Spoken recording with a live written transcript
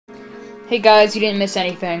Hey guys, you didn't miss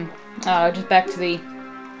anything. Just back to the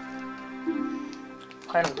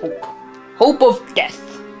final hope. Hope of death.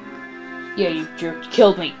 Yeah, you jerk. You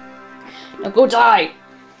killed me. Now go die!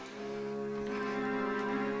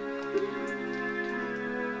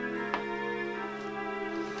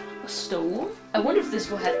 A stone? I wonder if this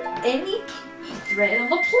will have any thread of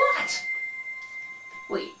a plot.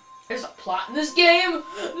 Wait, there's a plot in this game?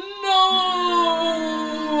 No!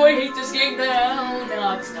 I hate this game now.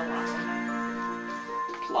 No, it's still awesome.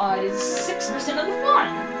 Plot is 6% of the fun.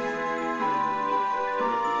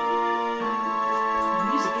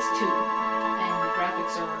 Music is 2, and the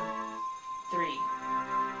graphics are 3.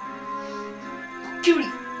 Cutie,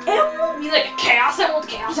 emerald? You like a chaos emerald?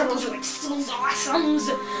 Chaos emeralds are like so awesomes.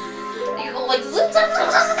 You go like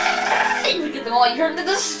and you get them all. You turn into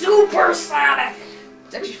the Super Sonic.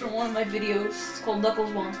 It's actually from one of my videos. It's called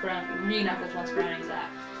Knuckles Wants Brownie. Knuckles Wants Brownie's that.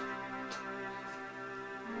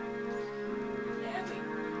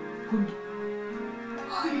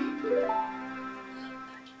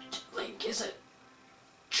 Link is a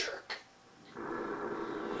jerk.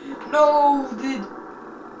 No, the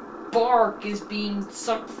bark is being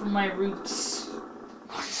sucked from my roots.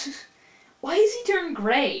 Why does he turn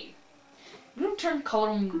gray? You don't turn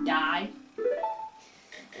color when you die.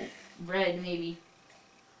 Red, maybe.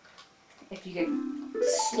 If you get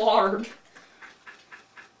slaughtered.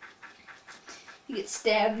 You get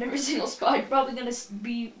stabbed in every single spot, you're probably gonna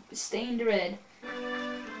be stained red.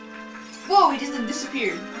 Whoa, he just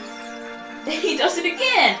disappeared. Then he does it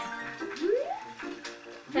again!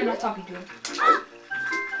 I'm not talking to him.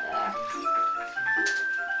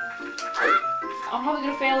 I'm probably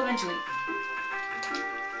gonna fail eventually.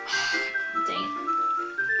 Dang it.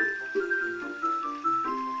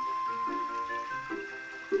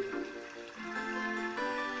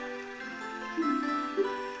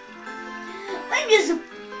 I'm just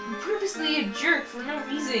purposely a jerk for no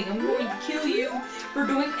reason. I'm going to kill you for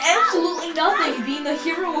doing absolutely nothing, being the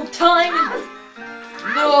hero of time, and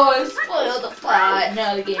no, I spoiled the plot.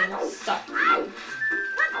 Now the game will suck.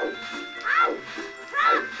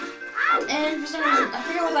 And for some reason, I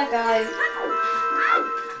forget what that guy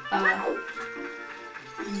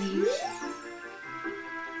leaves.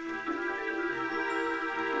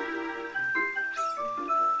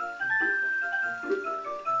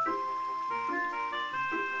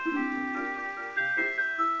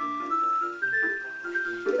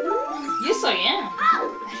 Yes, I am.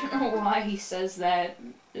 I don't know why he says that.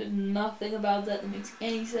 There's nothing about that makes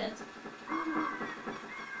any sense.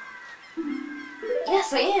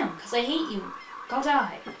 Yes, I am, because I hate you. Go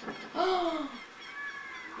die.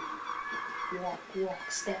 Walk,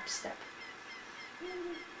 walk, step, step.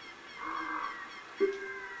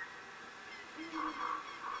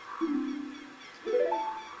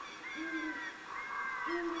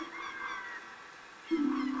 I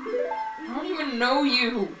don't even know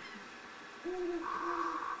you.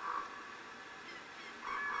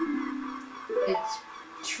 It's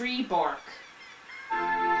tree bark.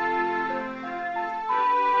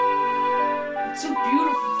 It's so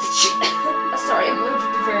beautiful. Sorry, I'm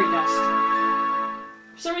allergic to fairy dust.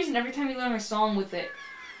 For some reason, every time you learn a song with it,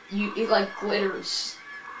 it like glitters.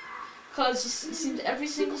 Cause it seems every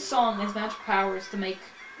single song has magic powers to make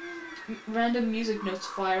random music notes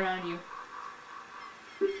fly around you.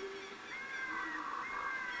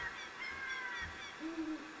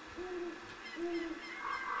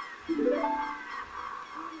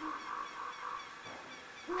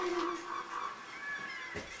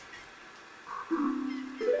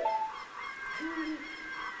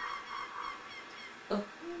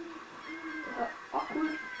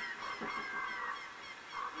 Awkward.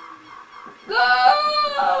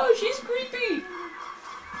 Oh, she's creepy.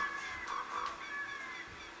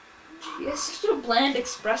 She has such a bland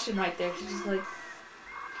expression right there. She's just like,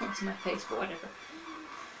 can't see my face, but whatever.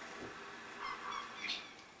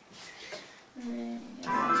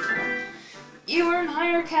 You are in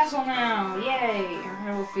Hyrule Castle now! Yay! Or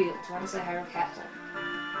Hyrule Fields. Why did I say Hyrule Castle?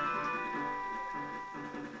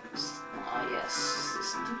 Oh yes,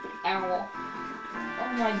 stupid owl.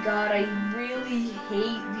 Oh my god, I really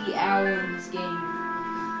hate the owl in this game.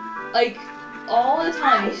 Like, all the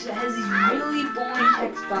time, he has these really boring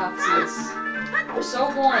text boxes. They're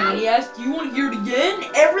so boring, and he asks, do you want to hear it again?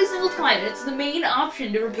 Every single time. It's the main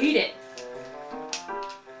option to repeat it.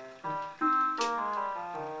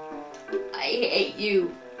 I hate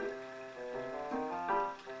you.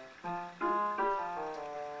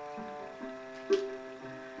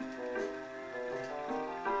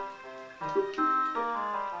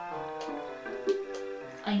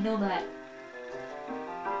 I know that.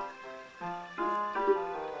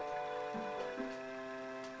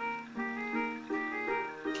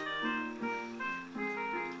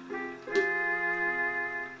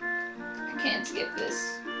 can't skip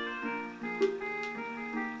this.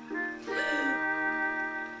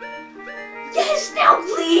 Yes, now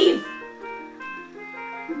leave!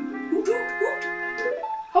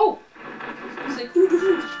 Ho! He's like,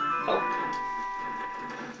 ho.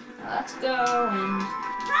 Let's go and...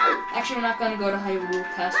 Actually, we're not gonna go to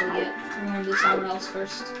Hyrule Castle yet. We're going to do somewhere else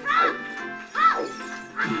first.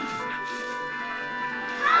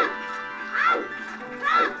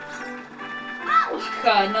 Oh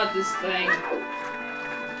god, not this thing.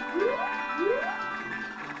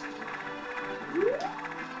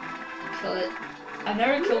 Kill it. I've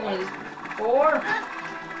never killed one of these before.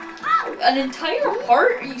 An entire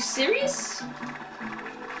heart? Are you serious?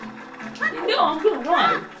 No, I'm gonna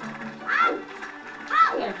run.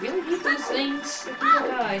 I really hate those things. They're gonna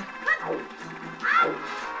die.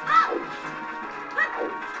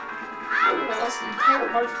 I lost an entire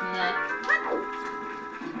heart from that.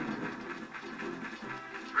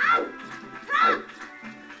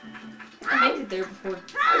 I make it there before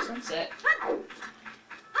sunset.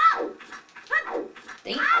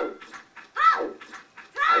 Dang it.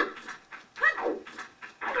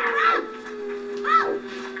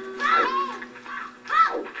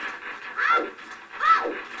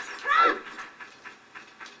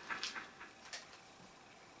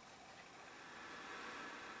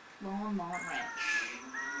 Ranch.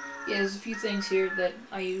 Yeah, there's a few things here that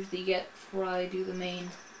I usually get before I do the main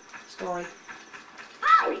story.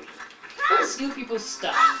 Let's steal people's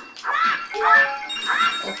stuff.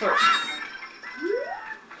 Well, first.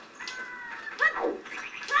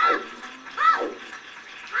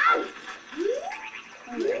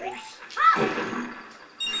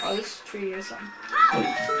 Oh, this tree has something.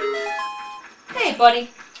 Hey, buddy.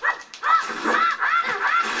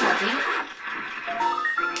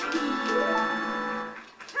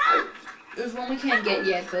 There's one we can't get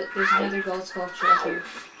yet, but there's another gold sculpture here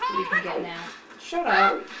that we can get now. Shut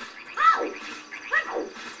up.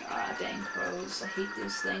 Ah, dang crows. I hate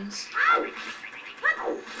these things. There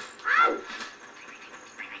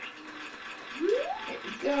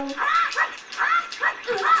we go.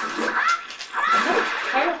 Another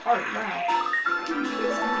entire heart. Wow.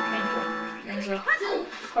 There's a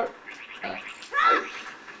heart.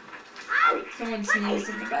 Someone sneezed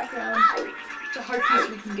in the background. It's a heart piece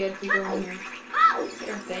we can get if we go in here. Get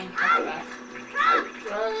our thing off the back.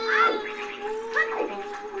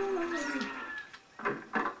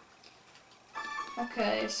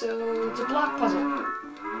 Okay, so it's a block puzzle.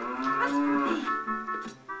 I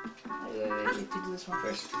need to do this one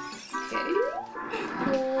first. Okay.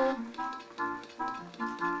 Pull. Pull.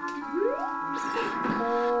 There.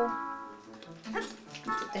 Pull.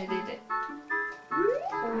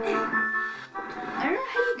 I don't know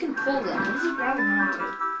how you can pull them. What is he grabbing onto?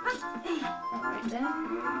 Alright then.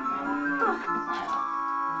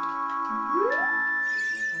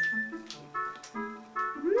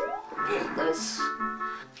 Get this.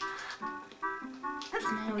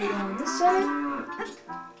 Now we go on this side.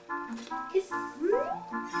 Yes.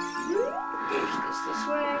 Push this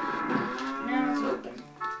way. Now it's open.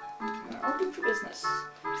 We're open for business.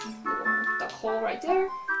 The hole right there.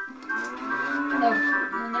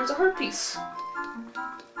 And there's a heart piece. A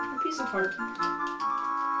piece of heart.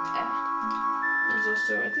 Yeah. There's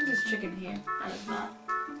also, I think there's chicken here. No, there's not.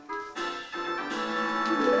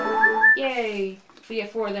 Yay! If we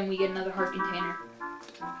get 4 of them, we get another heart container.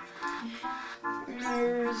 And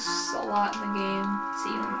there's a lot in the game. Let's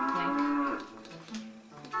see, I think.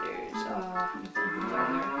 There's,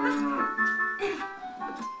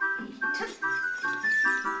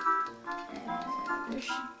 there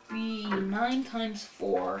should be 9 times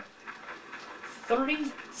 4.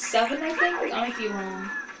 37, I think? I might be wrong.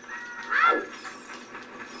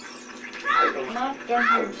 We're not done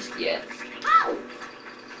here just yet.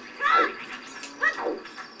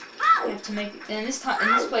 We have to make it, and in this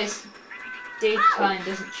place, daytime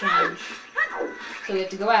doesn't change. So we have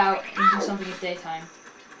to go out and do something at daytime.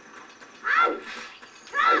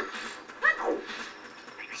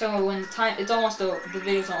 So when the time, it's almost over, the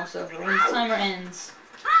video's almost over. When the timer ends,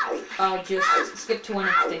 I'll just skip to when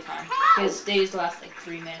it's daytime. Because days last like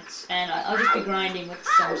 3 minutes. And I'll just be grinding with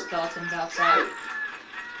some skeletons outside.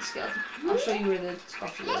 The skeleton. I'll show you where the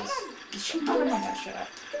sculpture is. Oh no, shut up.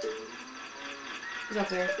 He's up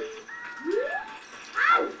there.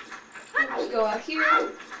 Just go out here.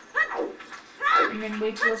 And then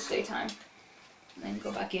wait till it's daytime. And then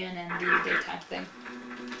go back in and do the daytime thing.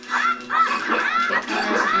 Okay,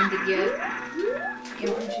 timer hasn't ended yet. Yeah,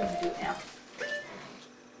 what should I do it now?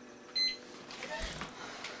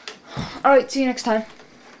 Alright, see you next time.